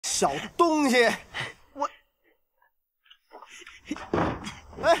小东西，我，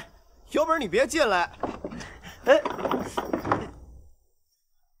哎，有本事你别进来！哎，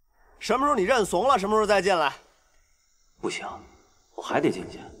什么时候你认怂了，什么时候再进来？不行，我还得进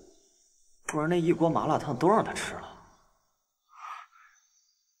去，不然那一锅麻辣烫都让他吃了。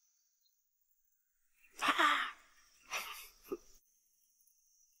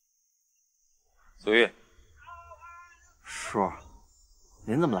苏玉，叔，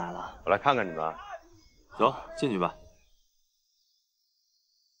您怎么来了？我来看看你们。走，进去吧。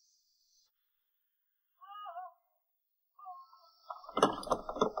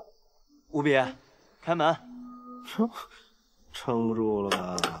吴比，开门。撑不住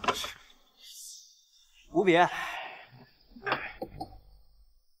了吧？吴比，哎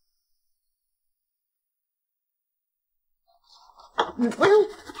呦，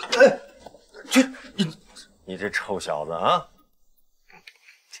哎，你这臭小子啊！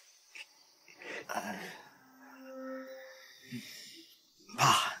爸，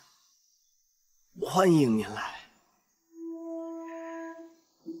欢迎您来。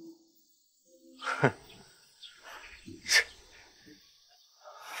哼，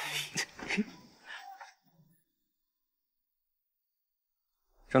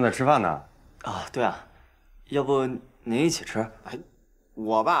正在吃饭呢。啊，对啊，要不您一起吃？哎，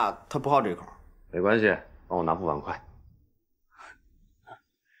我爸他不好这口。没关系，帮我拿副碗筷。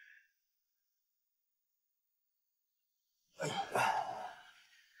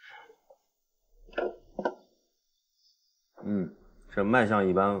这卖相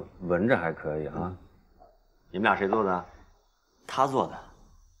一般，闻着还可以啊。你们俩谁做的？他做的。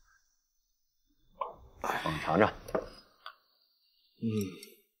你尝尝。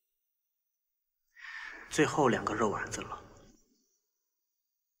最后2个肉丸子了。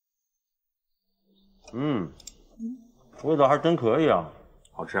味道还真可以啊，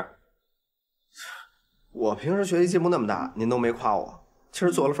好吃。我平时学习进步那么大，您都没夸我，今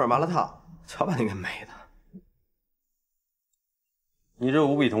儿做了份麻辣烫，瞧把你给美的。你这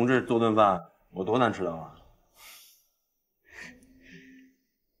吴比同志做顿饭，我多难吃的啊！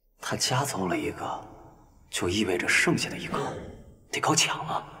他夹走了一个，就意味着剩下的一个得靠抢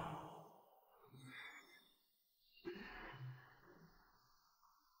了。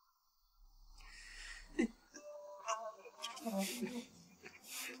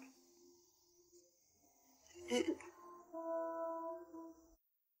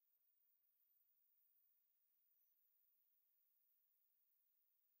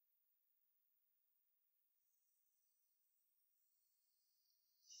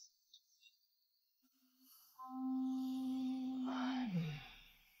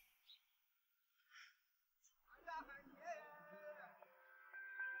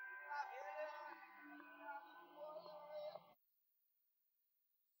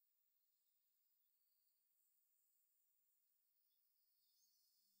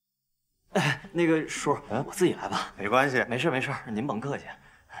哎，那个叔，我自己来吧。没关系，没事没事，您甭客气。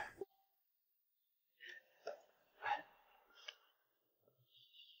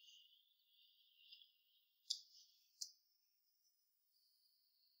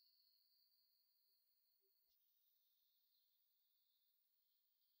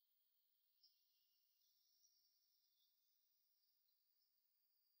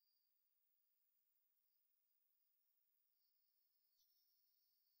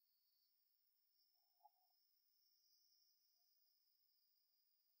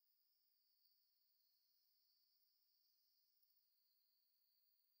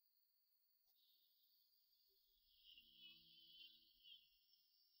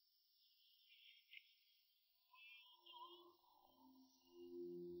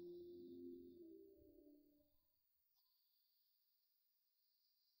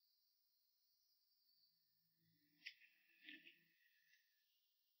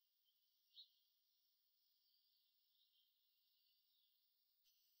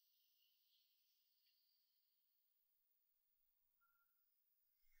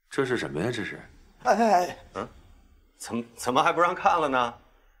这是什么呀？这是？哎，怎么还不让看了呢？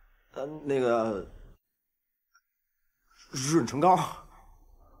那个润唇膏，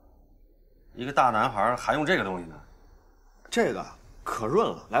一个大男孩还用这个东西呢？这个可润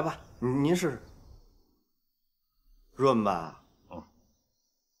了，来吧，您试试。润吧？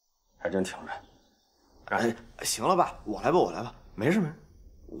还真挺润。哎，行了吧，我来吧，我来吧，没事没事，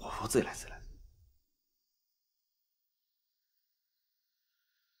我自己来自己来。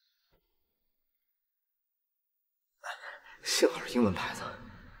幸好是英文牌子。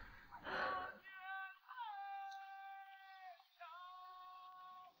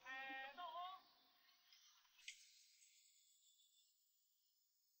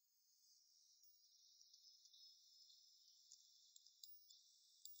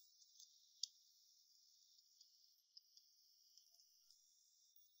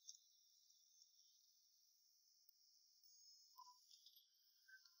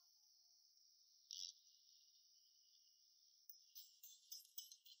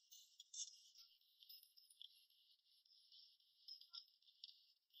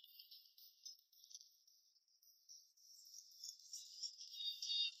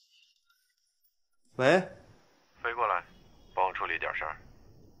喂，飞过来，帮我处理点事儿。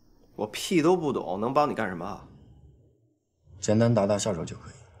我屁都不懂，能帮你干什么？简单打打下手就可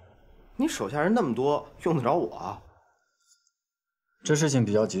以。你手下人那么多，用得着我？这事情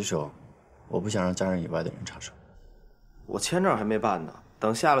比较棘手，我不想让家人以外的人插手。我签证还没办呢，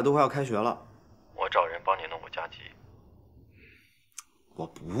等下来都快要开学了。我找人帮你弄个假期。我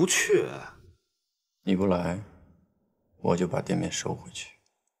不去。你不来，我就把店面收回去。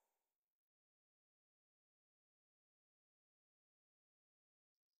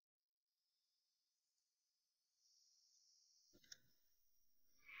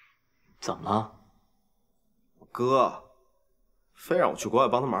怎么了？我哥非让我去国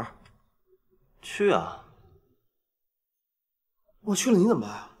外帮他忙。去啊！我去了你怎么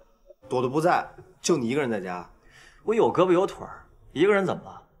办啊？朵朵不在，就你一个人在家。我有胳膊有腿儿，一个人怎么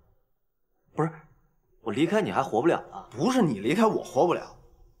了？不是，我离开你还活不了了。不是你离开我活不了，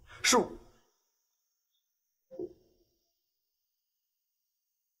是我。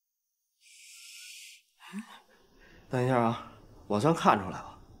等一下啊，我算看出来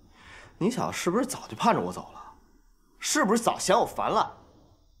了，你小子是不是早就盼着我走了？是不是早嫌我烦了？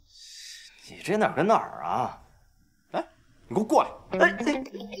你这哪儿跟哪儿啊？哎，你给我过来！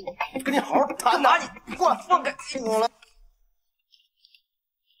哎，跟你好好谈谈。你过来，放开我了。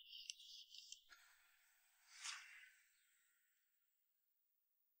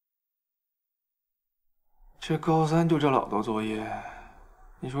这高三就这老多作业，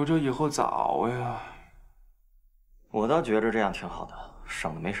你说这以后咋熬呀？我倒觉着这样挺好的，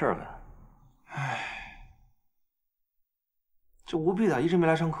省得没事干。唉，这吴碧咋一直没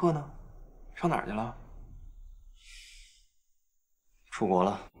来上课呢？上哪儿去了？出国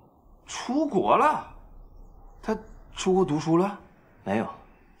了。出国了？他出国读书了？没有，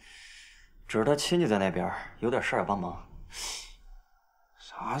只是他亲戚在那边，有点事儿要帮忙。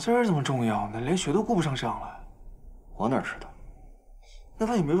啥事儿这么重要呢？连学都顾不上上了。我哪知道？那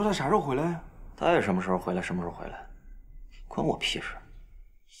他也没说他啥时候回来呀？他爱什么时候回来什么时候回来，关我屁事。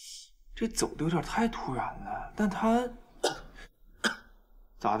这走的有点太突然了。但他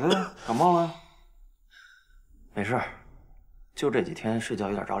咋的了？感冒了？没事，就这几天睡觉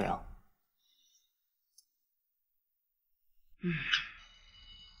有点着凉。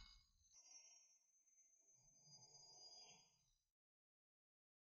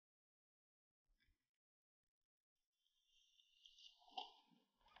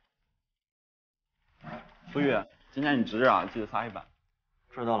苏玉，今天你值日啊，记得擦黑板。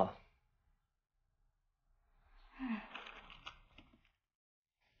知道了。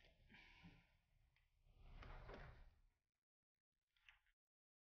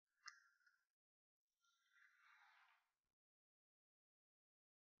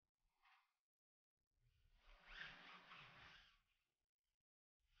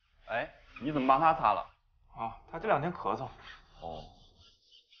哎，你怎么帮他擦了？啊，他这2天咳嗽。哦。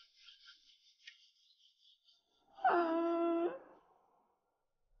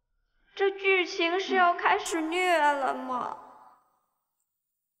这剧情是要开始虐了吗？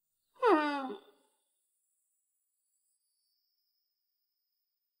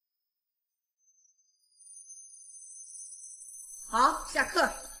好，下课。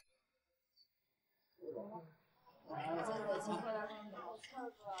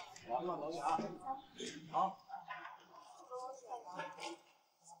好。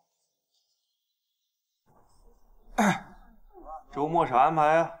周末啥安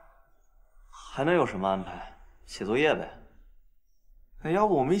排呀？还能有什么安排？写作业呗。那要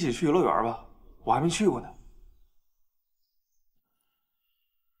不我们一起去游乐园吧？我还没去过呢。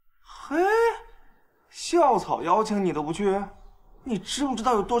嘿，校草邀请你都不去，你知不知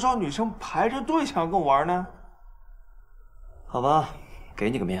道有多少女生排着队想跟我玩呢？好吧，给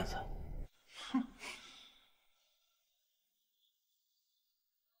你个面子。哼。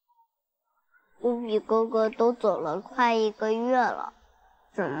吴比哥哥都走了快1个月了，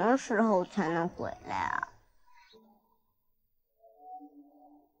什么时候才能回来啊？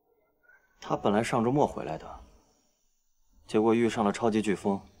他本来上周末回来的，结果遇上了超级飓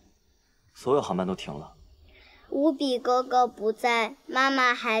风，所有航班都停了。吴比哥哥不在，妈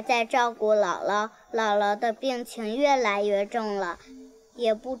妈还在照顾姥姥，姥姥的病情越来越重了，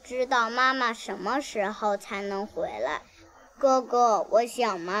也不知道妈妈什么时候才能回来。哥哥，我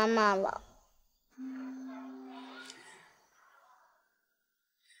想妈妈了。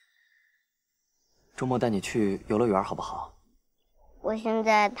周末带你去游乐园好不好？我现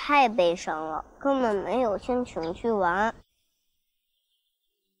在太悲伤了，根本没有心情去玩。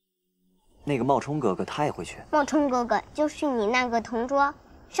那个冒充哥哥他也会去。冒充哥哥就是你那个同桌，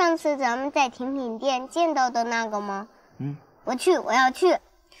上次咱们在甜品店见到的那个吗？嗯，我去，我要去。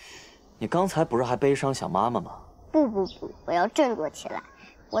你刚才不是还悲伤想妈妈吗？不，我要振作起来。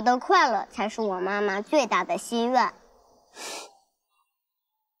我的快乐才是我妈妈最大的心愿。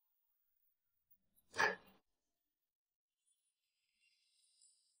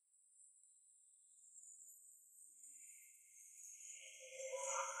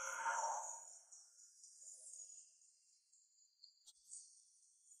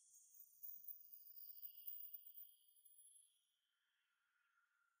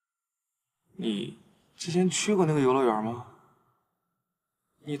你之前去过那个游乐园吗？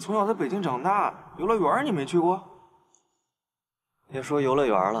你从小在北京长大，游乐园你没去过？别说游乐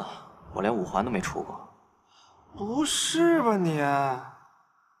园了，我连五环都没出过。不是吧你？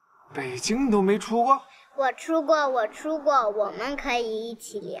北京你都没出过？我出过，我们可以一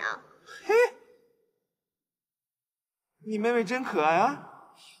起聊。嘿，你妹妹真可爱啊！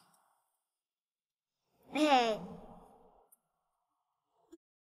嘿。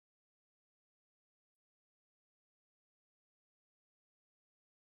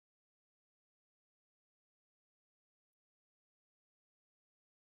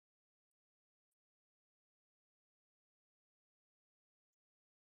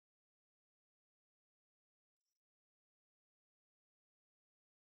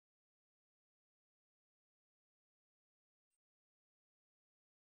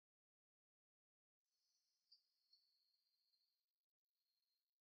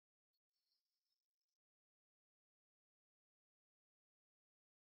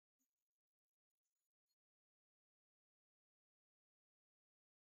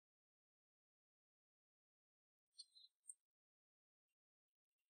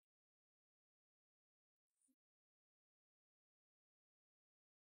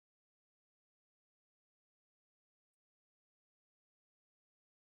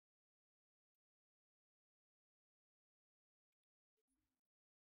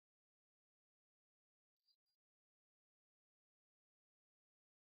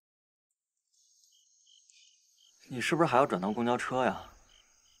你是不是还要转趟公交车呀？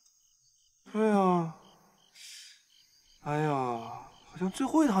对啊。哎呀，好像最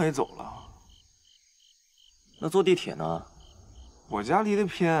后一趟也走了。那坐地铁呢？我家离得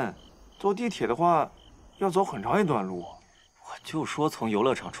偏，坐地铁的话要走很长一段路。我就说从游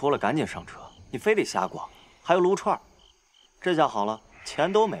乐场出来赶紧上车，你非得瞎逛，还有撸串，这下好了，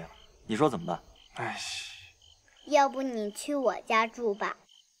钱都没了，你说怎么办？哎，要不你去我家住吧？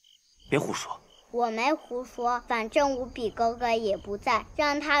别胡说。我没胡说，反正吴比哥哥也不在，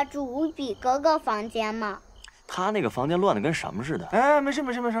让他住吴比哥哥房间嘛。他那个房间乱的跟什么似的。哎，没事，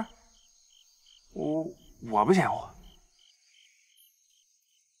我不嫌乎。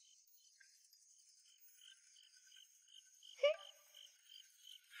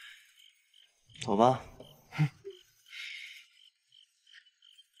走吧。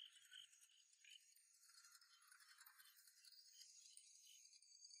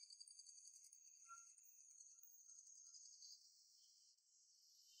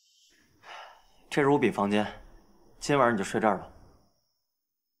这是吴比房间，今晚你就睡这儿吧。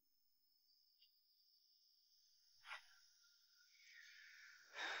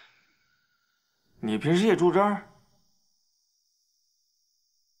你平时也住这儿？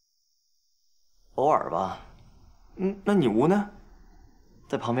偶尔吧。那你屋呢？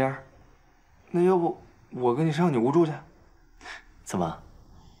在旁边。那要不我跟你上你屋住去？怎么？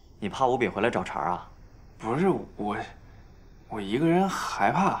你怕吴比回来找茬啊？不是我一个人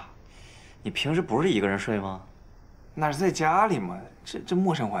害怕。你平时不是一个人睡吗？那是在家里嘛，这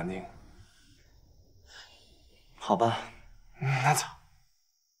陌生环境。好吧。那走。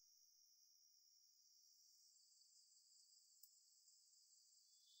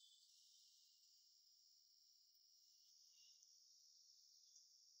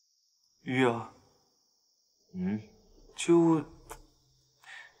鱼啊。就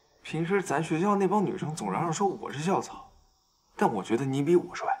平时咱学校那帮女生总嚷嚷说我是校草，但我觉得你比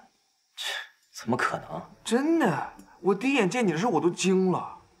我帅。怎么可能？真的，我第一眼见你的时候我都惊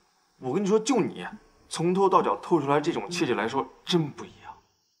了。我跟你说，就你从头到脚透出来这种气质来说，真不一样。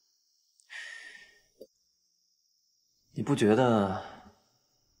你不觉得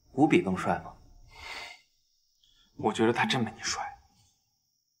吴比更帅吗？我觉得他真没你帅。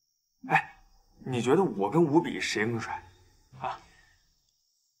哎，你觉得我跟吴比谁更帅？啊？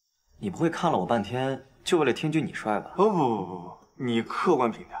你不会看了我半天就为了听句你帅吧？不，你客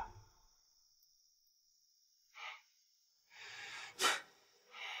观评价。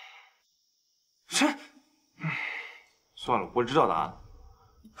算了，我知道答案。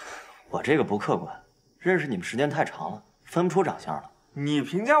我这个不客观，认识你们时间太长了，分不出长相了。你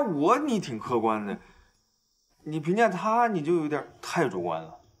评价我，你挺客观的；你评价他，你就有点太主观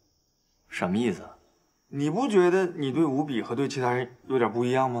了。什么意思？你不觉得你对吴比和对其他人有点不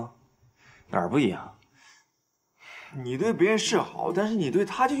一样吗？哪儿不一样？你对别人是好，但是你对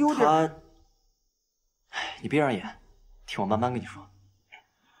他就有点……哎，你闭上眼，听我慢慢跟你说。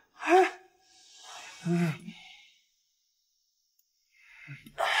哎，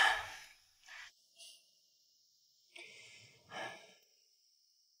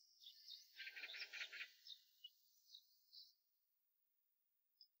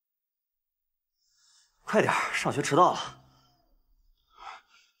快点，上学迟到了。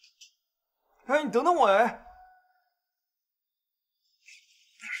哎，你等等我哎！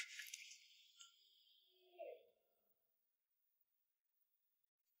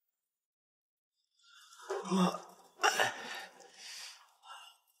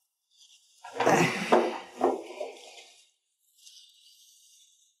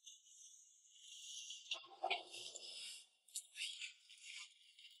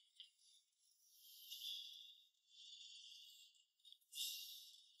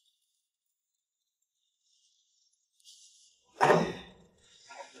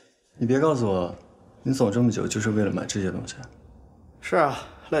你别告诉我，你走这么久就是为了买这些东西。是啊，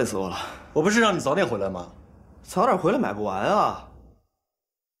累死我了。我不是让你早点回来吗？早点回来买不完啊！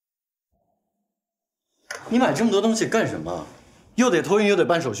你买这么多东西干什么？又得托运又得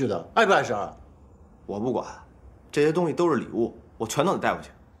办手续的，碍不碍事儿？我不管，这些东西都是礼物，我全都得带回去。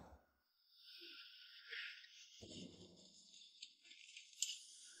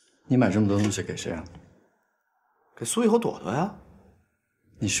你买这么多东西给谁啊？给苏玉和朵朵呀。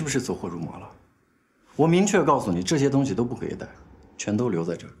你是不是走火入魔了？我明确告诉你，这些东西都不可以带，全都留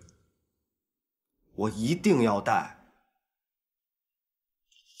在这儿。我一定要带。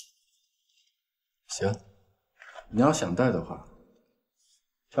行，你要想带的话，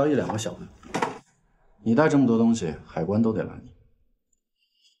挑1、2个小的。你带这么多东西，海关都得拦你。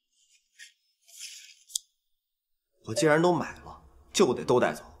我既然都买了，就得都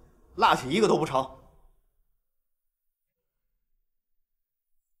带走，落下一个都不成。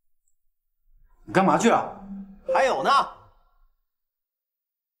你干嘛去啊？还有呢。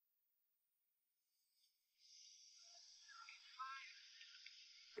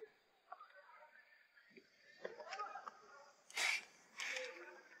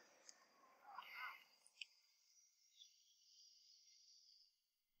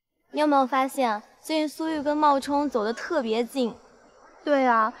你有没有发现，最近苏玉跟冒充走得特别近？对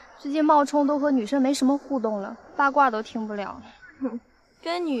啊，最近冒充都和女生没什么互动了，八卦都听不了。哼，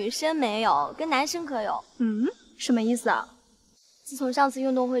跟女生没有，跟男生可有。嗯，什么意思啊？自从上次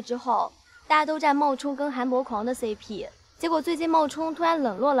运动会之后，大家都在冒充跟韩博狂的 CP， 结果最近冒充突然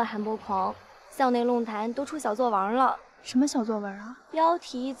冷落了韩博狂，校内论坛都出小作文了。什么小作文啊？标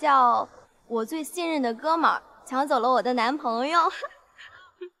题叫“我最信任的哥们儿抢走了我的男朋友”。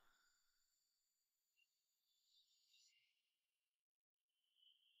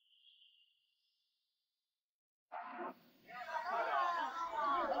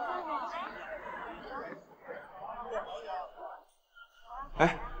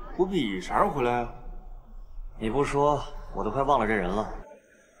哎，吴比啥时候回来啊？你不说，我都快忘了这人了。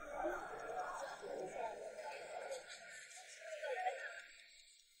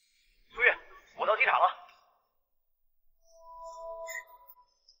苏月，我到机场了。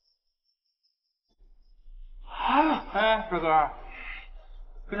哎，帅哥，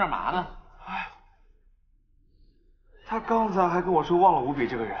跟这嘛呢？哎，他刚才还跟我说忘了吴比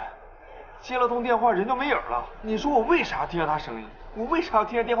这个人，接了通电话人就没影了。你说我为啥要听见他声音？我为啥要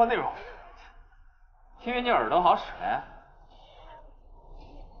听见电话内容？因为你耳朵好使呗。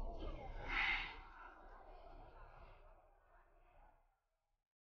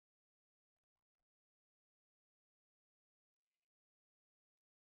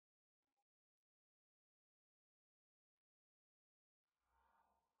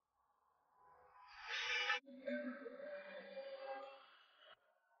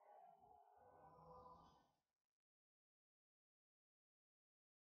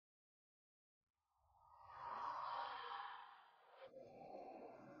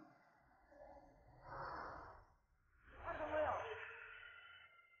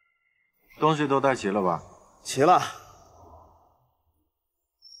东西都带齐了吧？齐了。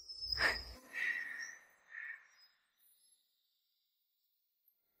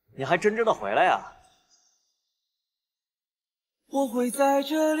你还真知道回来呀？我会在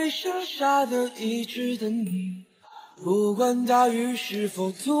这里傻傻的一直等你，不管大雨是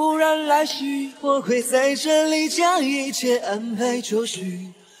否突然来袭，我会在这里将一切安排就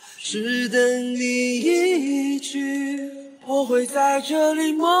绪，只等你一句。我会在这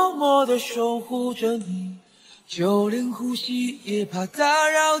里默默地守护着你，就连呼吸也怕打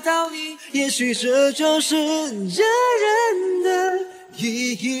扰到你。也许这就是这人的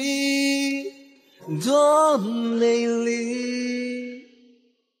意义，多美丽。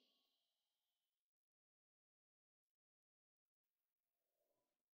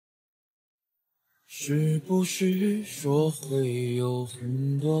是不是说会有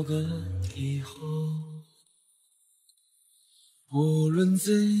很多个以后？无论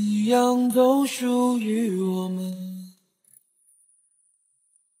怎样都属于我们。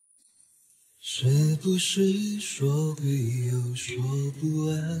是不是说会有说不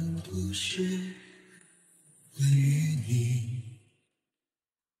完故事？关于你，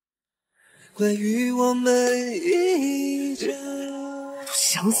关于我们一直。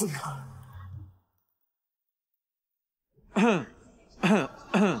想死你了！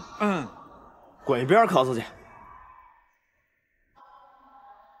滚一边咳嗽去！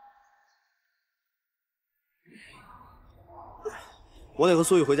我得和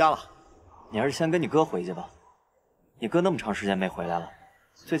苏玉回家了。你还是先跟你哥回去吧。你哥那么长时间没回来了，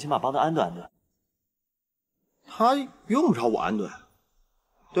最起码帮他安顿安顿。他用不着我安顿，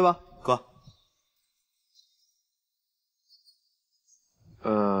对吧，哥？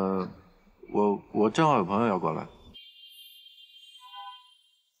我正好有朋友要过来。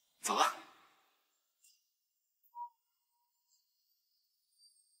走啊！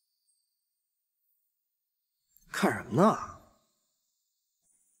看什么呢？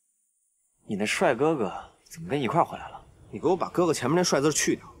你那帅哥哥怎么跟你一块回来了？你给我把哥哥前面那帅字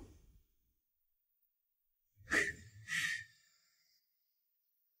去掉。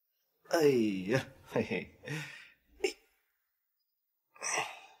哎呀，嘿嘿。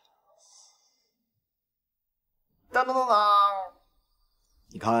当当当当！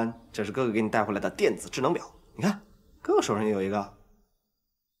你看，这是哥哥给你带回来的电子智能表。你看，哥哥手上也有一个。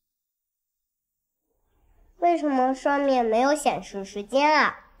为什么上面没有显示时间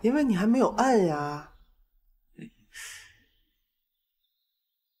啊？因为你还没有按呀。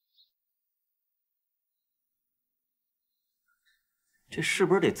这是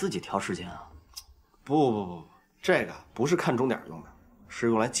不是得自己调时间啊？不，这个不是看钟点用的，是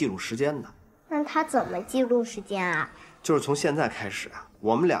用来记录时间的。那他怎么记录时间啊？就是从现在开始啊，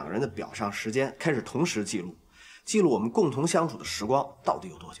我们两个人的表上时间开始同时记录，记录我们共同相处的时光到底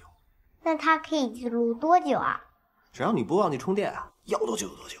有多久。那他可以记录多久啊？只要你不忘记充电啊，要多久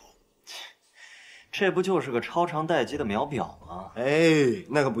有多久。这不就是个超长待机的秒表吗？哎，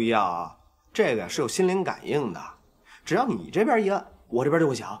那可不一样啊，这个是有心灵感应的，只要你这边一按，我这边就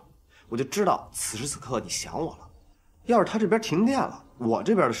会响，我就知道此时此刻你想我了。要是他这边停电了，我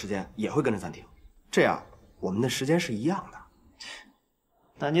这边的时间也会跟着暂停，这样我们的时间是一样的。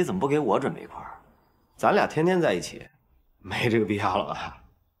那你怎么不给我准备一块儿？咱俩天天在一起，没这个必要了吧？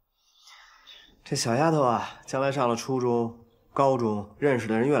这小丫头啊，将来上了初中、高中，认识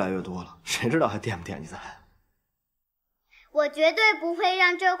的人越来越多了，谁知道还惦不惦记咱？我绝对不会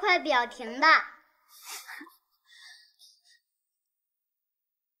让这块表停的。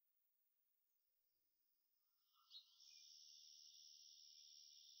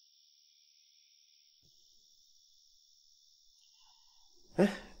哎，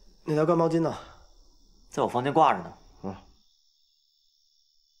那条干毛巾呢？在我房间挂着呢。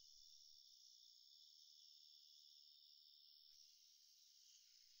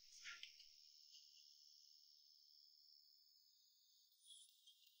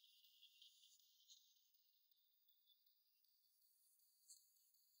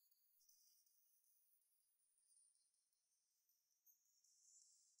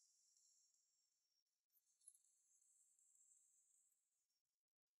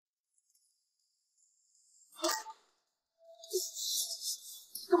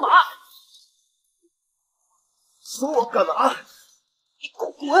干嘛？说我干嘛？你给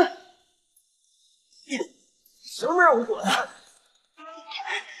我滚！你什么让我滚啊？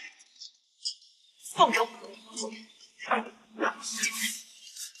放开我！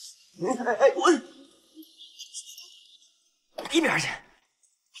滚！一边去！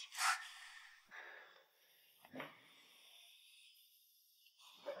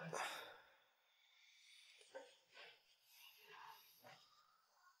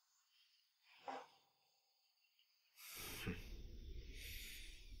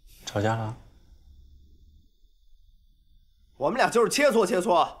吵架了？我们俩就是切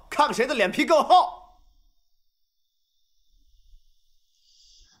磋，看看谁的脸皮更厚。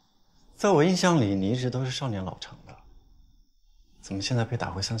在我印象里，你一直都是少年老成的，怎么现在被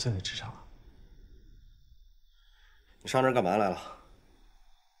打回3岁的智商了？你上这儿干嘛来了？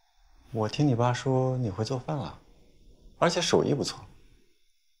我听你爸说你会做饭了，而且手艺不错，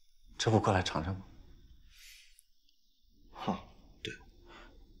这不过来尝尝吗？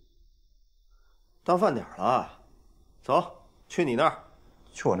到饭点了，走，去你那儿。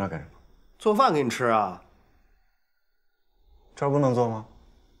去我那儿干什么？做饭给你吃啊。这儿不能做吗？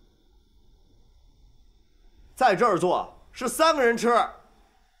在这儿做是3个人吃，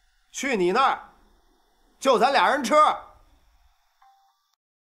去你那儿就咱俩人吃。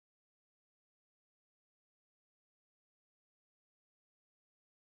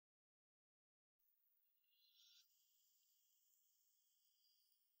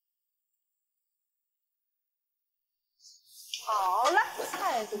好了，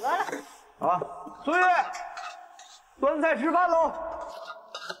菜得了。啊，苏玉，端菜吃饭喽。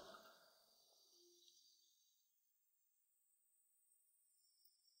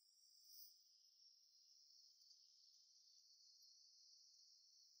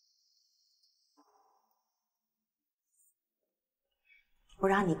我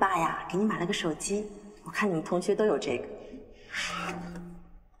让你爸呀给你买了个手机，我看你们同学都有这个。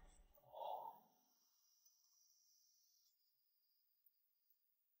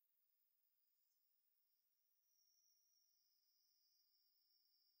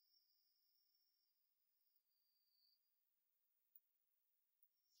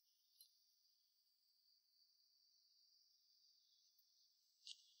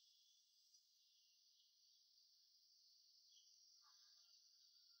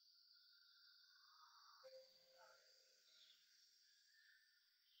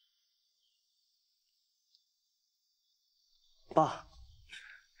爸，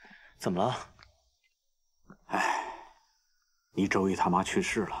怎么了？哎，你周姨他妈去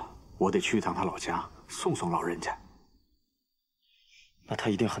世了，我得去一趟他老家送送老人家。那他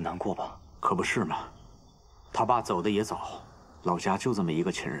一定很难过吧？可不是嘛，他爸走的也早，老家就这么一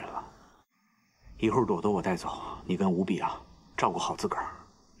个亲人了。一会儿朵朵我带走，你跟吴比啊照顾好自个儿。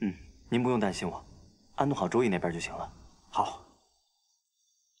嗯，您不用担心我，安顿好周易那边就行了。好。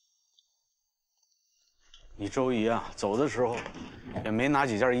你周姨啊，走的时候也没拿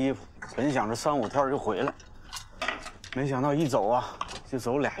几件衣服，本想着3、5天就回来，没想到一走啊就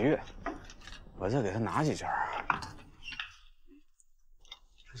走2月。我再给她拿几件啊。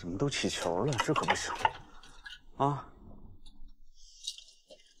这怎么都起球了？这可不行啊！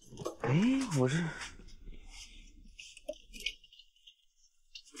哎，我这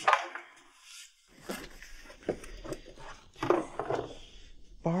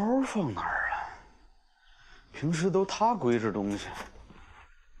包放哪儿了？平时都他归置东西，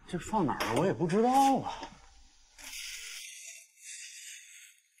这放哪儿了我也不知道啊。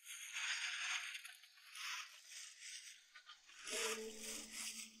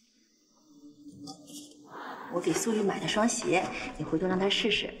我给苏玉买的双鞋，你回头让她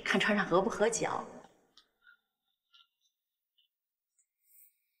试试，看穿上合不合脚。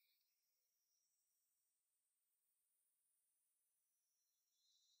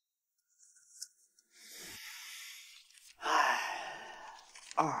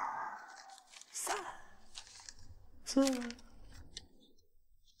2、3、4。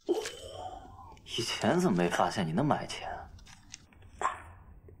以前怎么没发现你那么爱钱？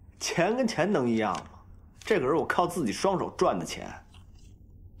钱跟钱能一样吗？这可是我靠自己双手赚的钱。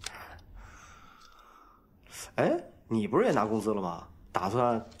哎，你不是也拿工资了吗？打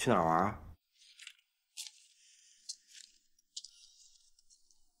算去哪儿玩啊？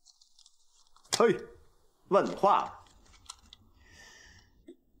嘿，问话了。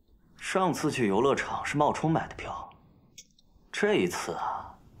上次去游乐场是冒充买的票，这一次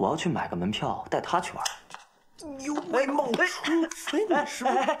啊，我要去买个门票带他去玩。又没冒充！哎，你是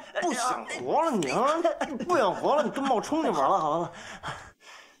不是不想活了你啊？不想活了，你跟冒充去玩了？好了，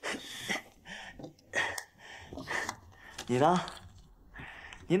你呢？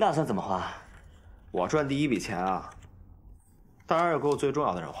您打算怎么花？我赚第一笔钱啊，当然要给我最重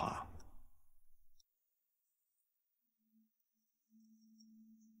要的人花。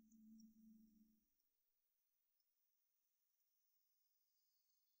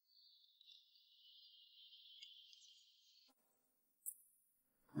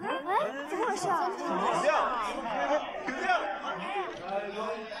哎，怎么回事啊？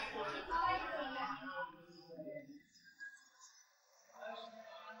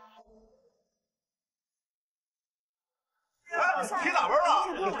踢打包了！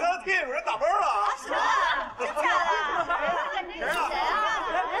我刚才踢有人打包了啊！什么？真假的？谁啊？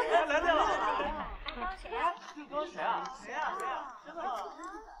来电了！谁啊？这都谁啊？谁啊？谁啊？真的？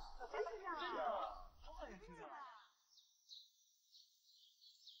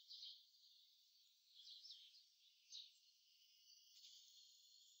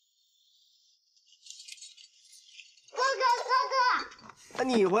哥哥，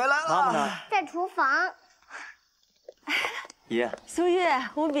你回来了？妈妈呢？在厨房。姨，苏玉、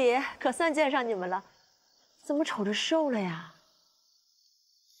吴比，可算见上你们了，怎么瞅着瘦了呀？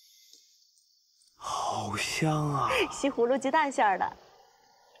好香啊！西葫芦鸡蛋馅儿的。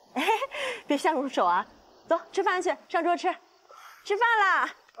哎，别下入手啊！走，吃饭去，上桌吃。吃饭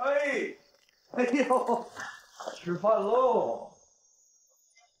啦！哎呦，吃饭喽！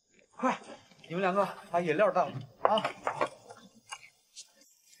快，你们两个把饮料倒了啊！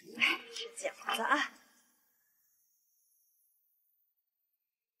吃饺子啊！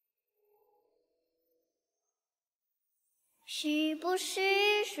是不是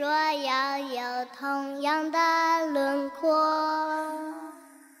说要有同样的轮廓，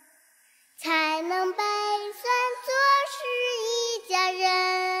才能被算作是一家人？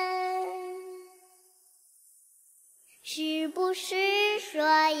是不是说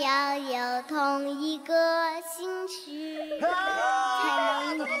要有同一个兴趣，才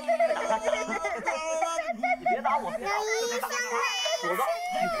能你别打我！我说，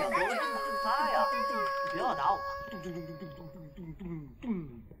我他呀！你别老打我！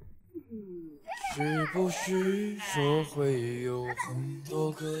是不是说会有很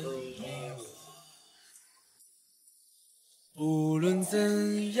多个你我，无论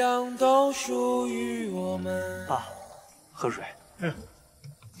怎样都属于我们？爸，喝水。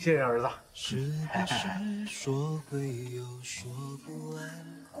谢谢儿子。是不是说会有说不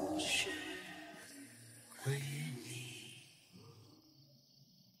完故事，关于你，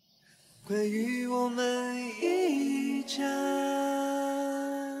关于我们一家？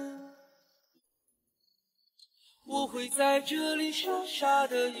我会在这里傻傻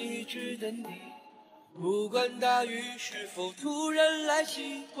的一直等你，不管大雨是否突然来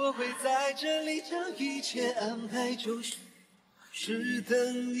袭，我会在这里将一切安排就绪，只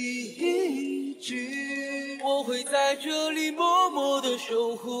等你一句。我会在这里默默地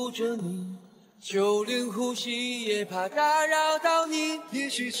守护着你，就连呼吸也怕打扰到你。也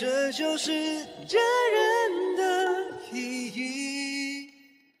许这就是这人的意义。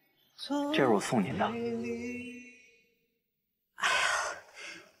这是我送您的。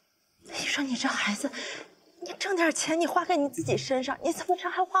你说你这孩子，你挣点钱你花在你自己身上，你怎么这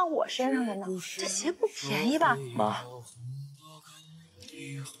还花我身上了呢？这鞋不便宜吧？妈，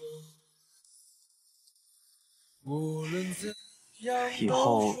以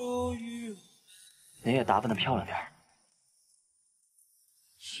后您也打扮得漂亮点。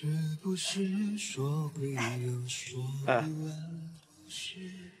哎，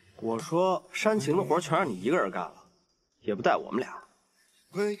我说煽情的活全让你一个人干了，也不带我们俩。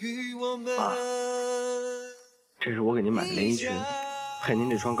爸，这是我给您买的连衣裙，配您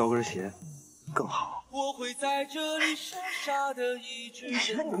这双高跟鞋更好。你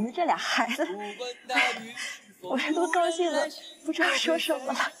说你们这俩孩子，我这都高兴的不知道说什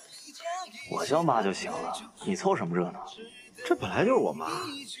么了。我叫妈就行了，你凑什么热闹？这本来就是我妈，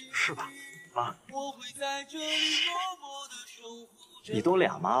是吧，妈？你都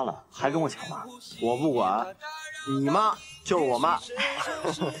俩妈了，还跟我抢妈？我不管，你妈就是我妈。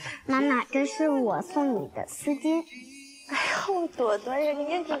妈妈，这是我送你的丝巾。哎呦，朵朵呀，你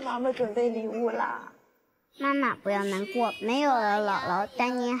也给妈妈准备礼物啦。妈妈不要难过，没有了姥姥，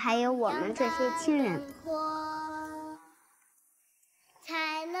但您还有我们这些亲人。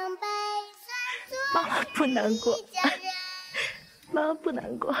妈妈不难过，妈妈不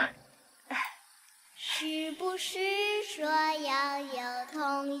难过。是不是说要有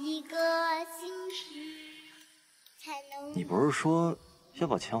同一个心事，才能？你不是说要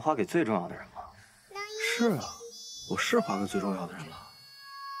把钱花给最重要的人吗？是啊，我是花给最重要的人了。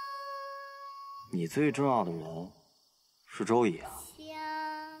你最重要的人是周姨啊。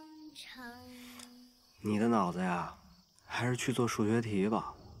你的脑子呀，还是去做数学题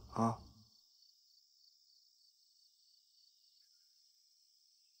吧，啊。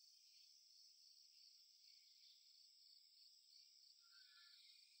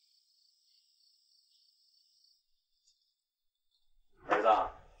儿子，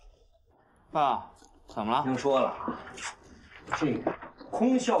爸，怎么了？听说了，这个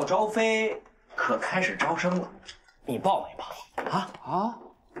空校招飞可开始招生了，你报没报？啊？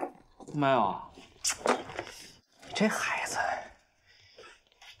没有啊。你这孩子，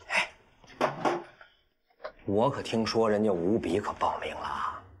哎，我可听说人家吴比可报名了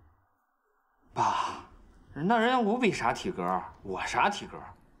啊。爸，那人家吴比啥体格，我啥体格，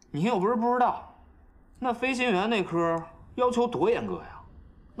你又不是不知道，那飞行员那科要求多严格呀，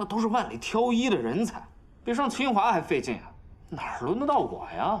那都是万里挑一的人才，比上清华还费劲啊，哪轮得到我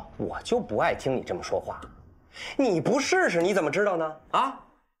呀？我就不爱听你这么说话，你不试试你怎么知道呢？啊？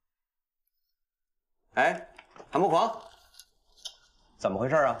哎，韩伯狂，怎么回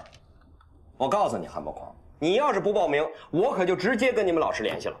事啊？我告诉你，韩伯狂，你要是不报名，我可就直接跟你们老师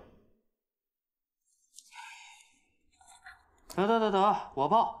联系了。得，我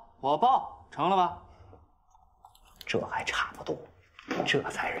报，成了吧？这还差不多，这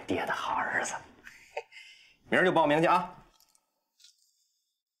才是爹的好儿子。明儿就报名去啊！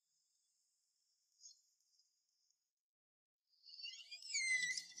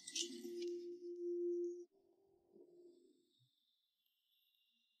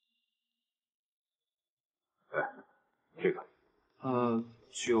这个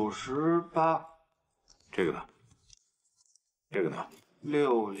，98，这个呢？这个呢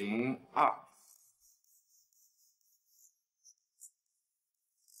？602。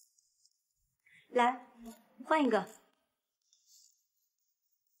来，换一个。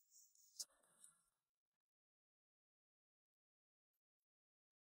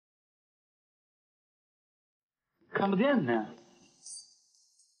看不见呢。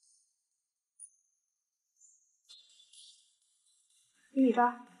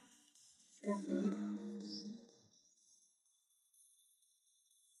1.8米。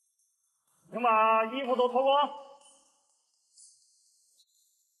请把衣服都脱光。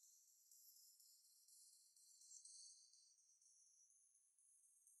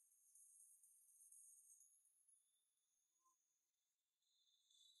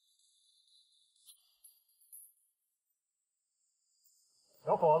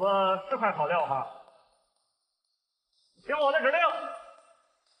小伙子是块好料哈！听我的指令，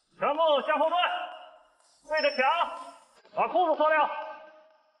全部向后退，对着墙，把裤子脱掉。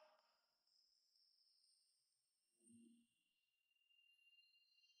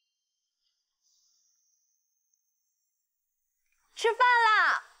吃饭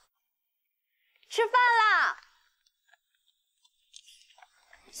啦！吃饭啦！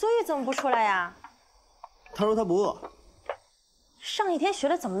苏玉怎么不出来呀？他说他不饿。上一天学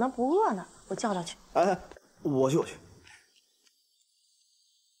的怎么能不饿呢？我叫他去。哎，我去。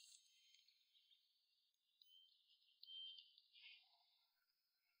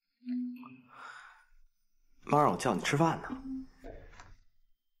妈让我叫你吃饭呢。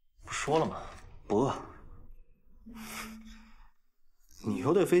不说了吗？不饿。你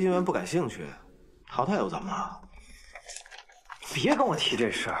又对飞行员不感兴趣，淘汰又怎么了？别跟我提这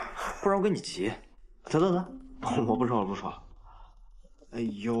事儿，不然我跟你急。得，我不说了。哎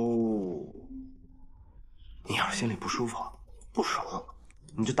呦，你要是心里不舒服、不爽，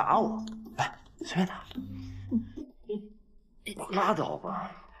你就打我，来，随便打。拉倒吧，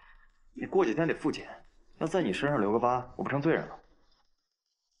你过几天得付钱，要在你身上留个疤，我不成罪人了。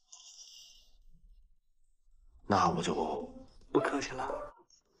那我就不客气了。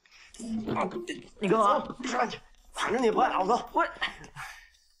你干嘛？吃饭去，反正你也不爱打我走。我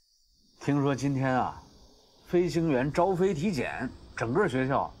听说今天啊，飞行员招飞体检。整个学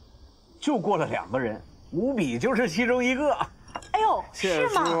校就过了2个人，吴比就是其中一个。哎呦，是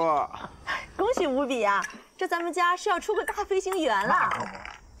吗？恭喜吴比啊！这咱们家是要出个大飞行员了。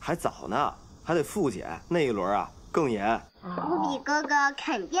还早呢，还得复检，那一轮啊更严。吴比哥哥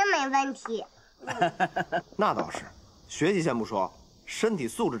肯定没问题。那倒是，学习先不说，身体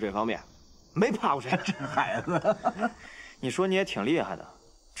素质这方面没怕过谁。这孩子，你说你也挺厉害的，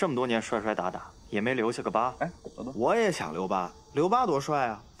这么多年摔摔打打也没留下个疤。哎，我也想留疤。留疤多帅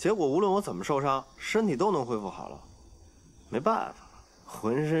啊！结果无论我怎么受伤，身体都能恢复好了。没办法，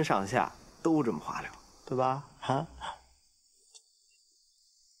浑身上下都这么滑溜，对吧？哈？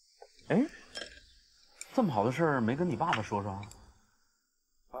哎，这么好的事儿没跟你爸爸说说？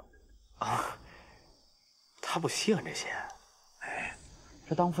他不稀罕这些。哎，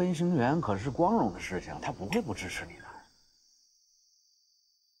这当飞行员可是光荣的事情，他不会不支持你的。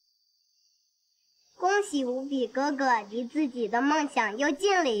恭喜吴比哥哥离自己的梦想又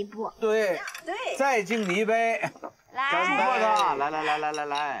近了一步。对，再敬你一杯，来，祝贺他！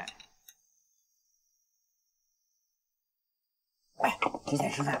来，哎，提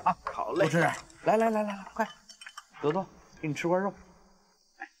前吃菜啊！好嘞，多吃点。来，快，多多，给你吃块肉。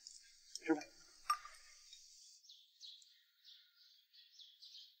来，吃吧。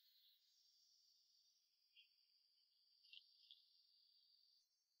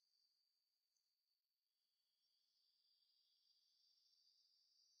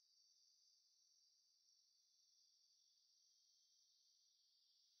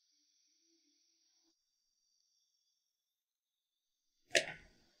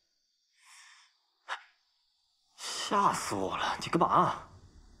吓死我了！你干嘛？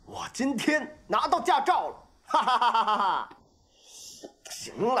我今天拿到驾照了，哈哈哈哈哈！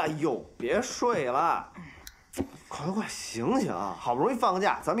行了，哟，别睡了，快醒醒！好不容易放个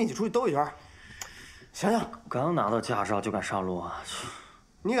假，咱们一起出去兜一圈。想想，刚拿到驾照就敢上路啊！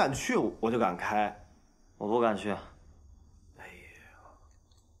你敢去，我就敢开。我不敢去。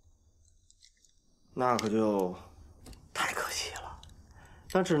那可就太可惜了，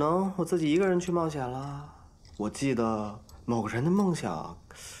那只能我自己一个人去冒险了。我记得某个人的梦想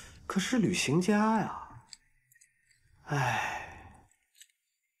可是旅行家呀。唉，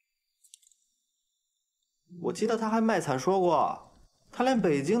我记得他还卖惨说过，他连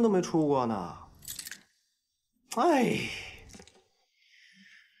北京都没出过呢。哎，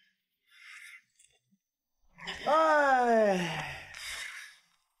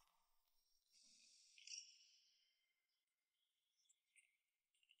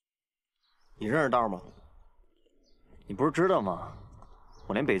你认识道吗？你不是知道吗？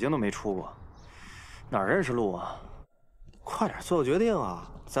我连北京都没出过，哪儿认识路啊？快点做个决定啊！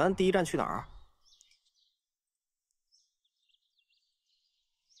咱第一站去哪儿？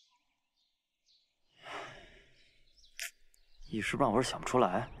一时半会儿想不出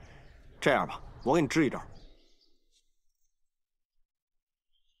来。这样吧，我给你支一招。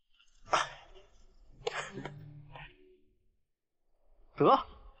得，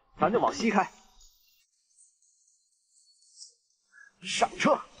咱就往西开。上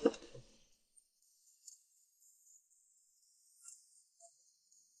车。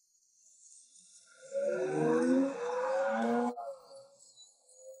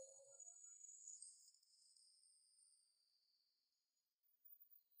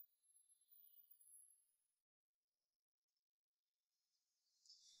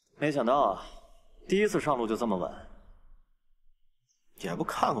没想到啊，第一次上路就这么稳。也不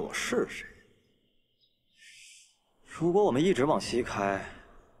看看我是谁。如果我们一直往西开，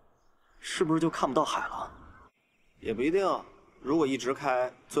是不是就看不到海了？也不一定。如果一直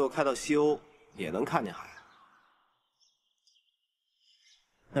开，最后开到西欧，也能看见海。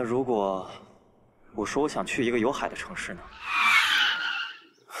那如果我说我想去一个有海的城市呢？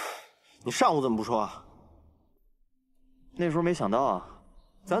你上午怎么不说啊？那时候没想到啊。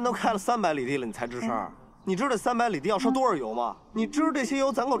咱都开了300里地了，你才吱声？你知道这300里地要烧多少油吗？你知道这些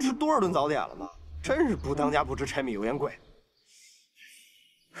油咱够吃多少顿早点了吗？真是不当家不知柴米油盐贵。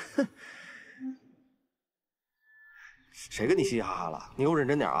哼，谁跟你嘻嘻哈哈了？你给我认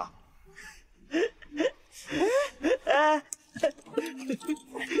真点啊！哎，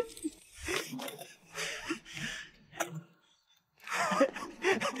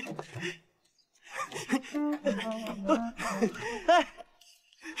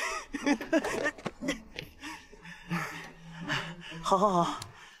好好好，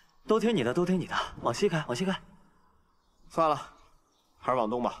都听你的，都听你的，往西开，往西开。算了，还是往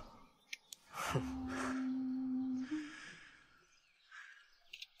东吧。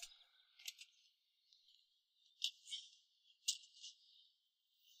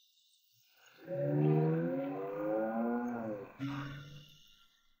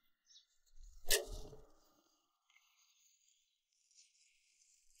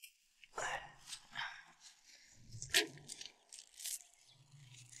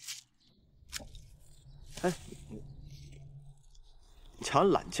哎，你瞧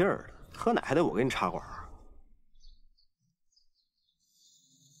你懒劲儿的，喝奶还得我给你插管儿。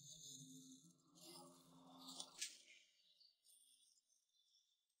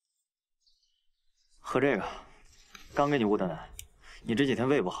喝这个，刚给你捂的奶，你这几天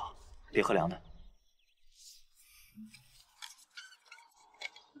胃不好，别喝凉的。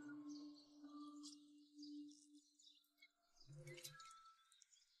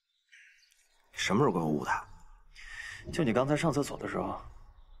什么时候给我捂的？就你刚才上厕所的时候，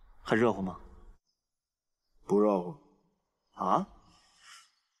还热乎吗？不热乎。啊？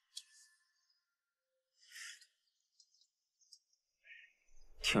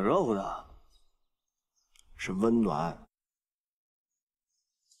挺热乎的。是温暖。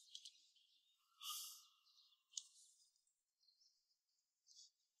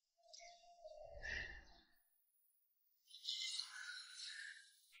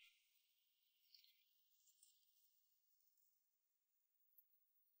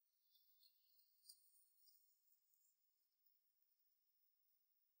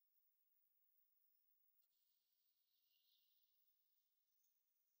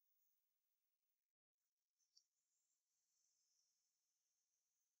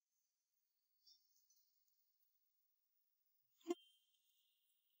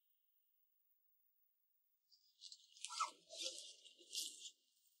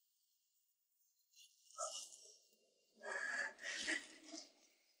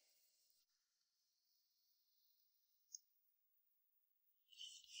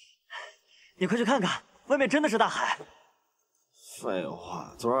你快去看看，外面真的是大海。废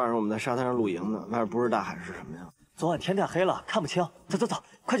话，昨晚上我们在沙滩上露营呢，外边不是大海是什么呀？昨晚天太黑了，看不清。走走走，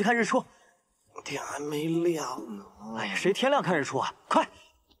快去看日出。天还没亮呢。哎呀，谁天亮看日出啊？快！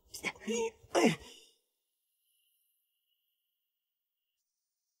哎。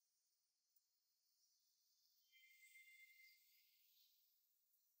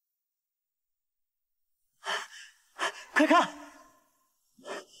 快看！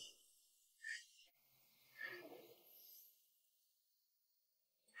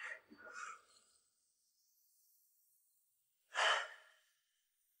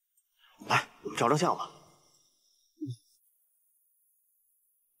来，我们照张相吧。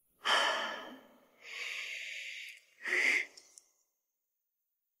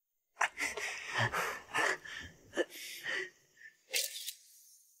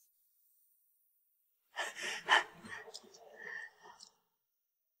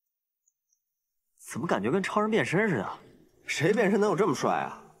怎么感觉跟超人变身似的？谁变身能有这么帅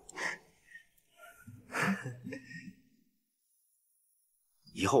啊？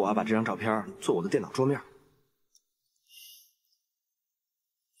以后我要把这张照片做我的电脑桌面。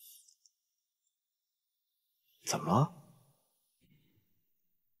怎么了？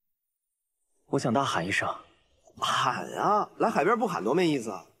我想大喊一声。喊啊！来海边不喊多没意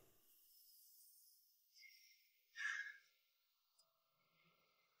思啊！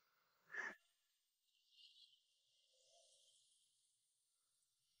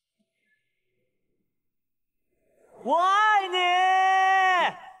 我爱你，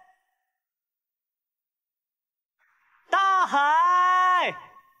大海。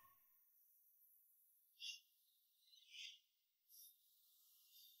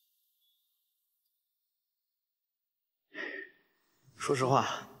说实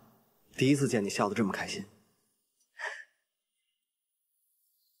话，第一次见你笑得这么开心。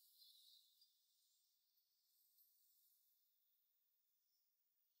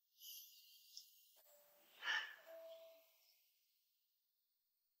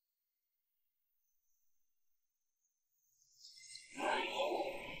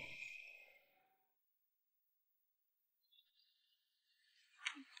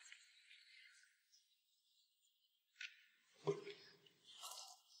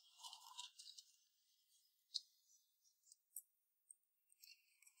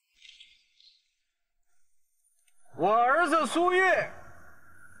我儿子苏玉，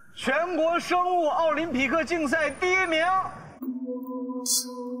全国生物奥林匹克竞赛第1名。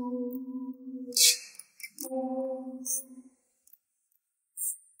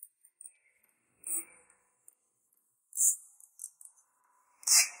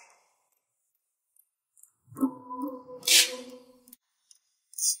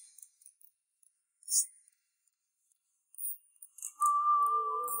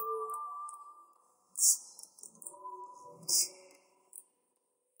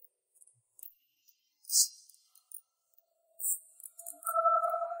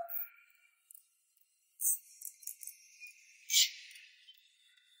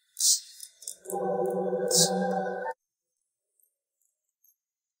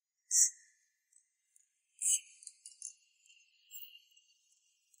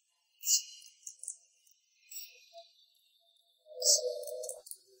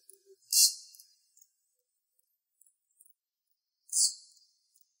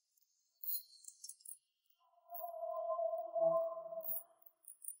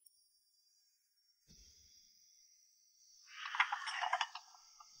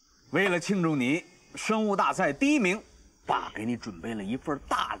为了庆祝你生物大赛第1名，爸给你准备了一份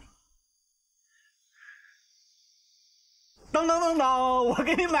大礼。当当当当！我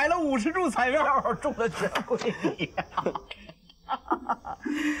给你买了50注彩票，中了全归你。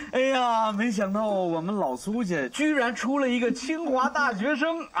哎呀，没想到我们老苏家居然出了一个清华大学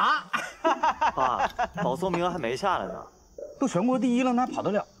生啊！爸，保送名额还没下来呢，都全国第1了，哪跑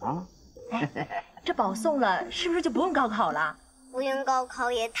得了啊？这保送了，是不是就不用高考了？ 不用高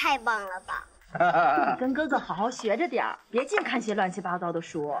考也太棒了吧！你跟哥哥好好学着点儿，别净看些乱七八糟的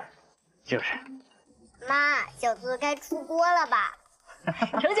书。就是。妈，饺子该出锅了吧？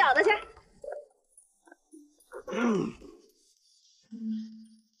盛饺子去。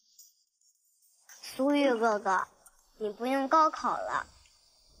苏玉哥哥，你不用高考了，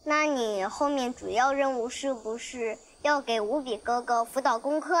那你后面主要任务是不是要给吴比哥哥辅导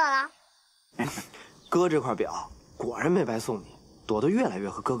功课啦？哥这块表果然没白送你。 躲得越来越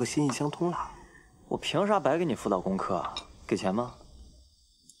和哥哥心意相通了。我凭啥白给你辅导功课啊？给钱吗？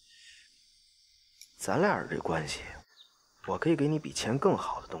咱俩人这关系，我可以给你比钱更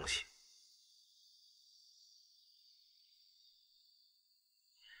好的东西。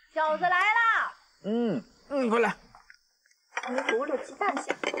饺子来啦！快来。你卤着鸡蛋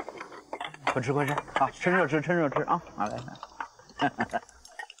馅。快吃快吃啊！趁热吃趁热吃啊！来来来。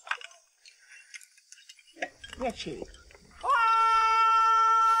你也吃一个。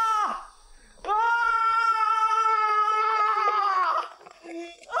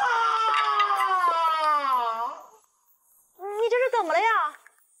你这是怎么了呀？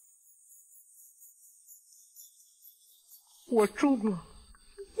我中了，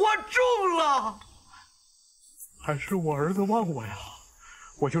我中了！还是我儿子忘我呀！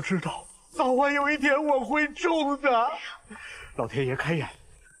我就知道，早晚有一天我会中的。老天爷开眼，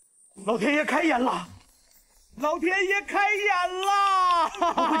老天爷开眼了！老天爷开眼了！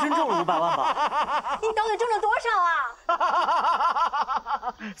不会真中了500万吧？你到底中了多少啊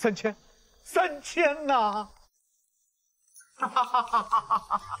？3000呐！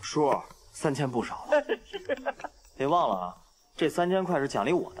叔，3000不少了。别忘了啊，这3000块是奖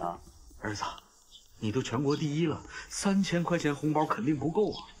励我的。儿子，你都全国第一了，3000块钱红包肯定不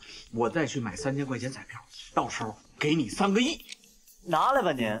够啊！我再去买3000块钱彩票，到时候给你3个亿。拿来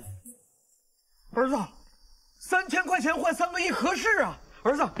吧您。儿子，3000块钱换3个亿合适啊！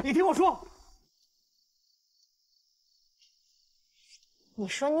儿子，你听我说。你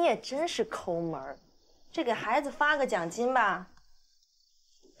说你也真是抠门，这给孩子发个奖金吧，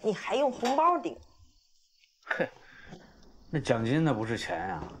你还用红包顶。哼，那奖金那不是钱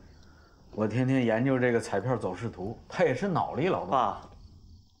呀！我天天研究这个彩票走势图，他也是脑力劳动。爸，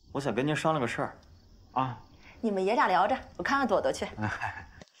我想跟您商量个事儿。啊，你们爷俩聊着，我看看朵朵去。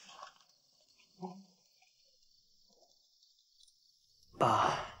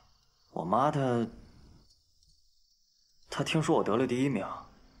爸，我妈她听说我得了第1名，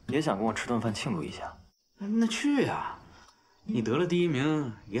也想跟我吃顿饭庆祝一下。那去呀！你得了第1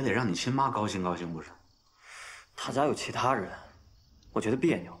名，也得让你亲妈高兴高兴不是？她家有其他人，我觉得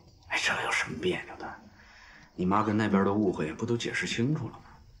别扭。哎，这有什么别扭的？你妈跟那边的误会不都解释清楚了吗？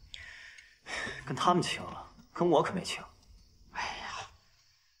跟他们清了，跟我可没清。哎呀，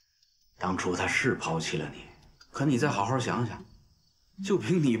当初他是抛弃了你，可你再好好想想，就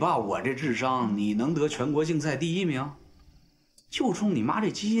凭你爸我这智商，你能得全国竞赛第1名？就冲你妈这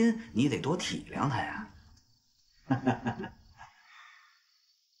基因，你得多体谅她呀。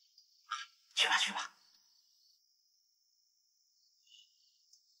去吧去吧。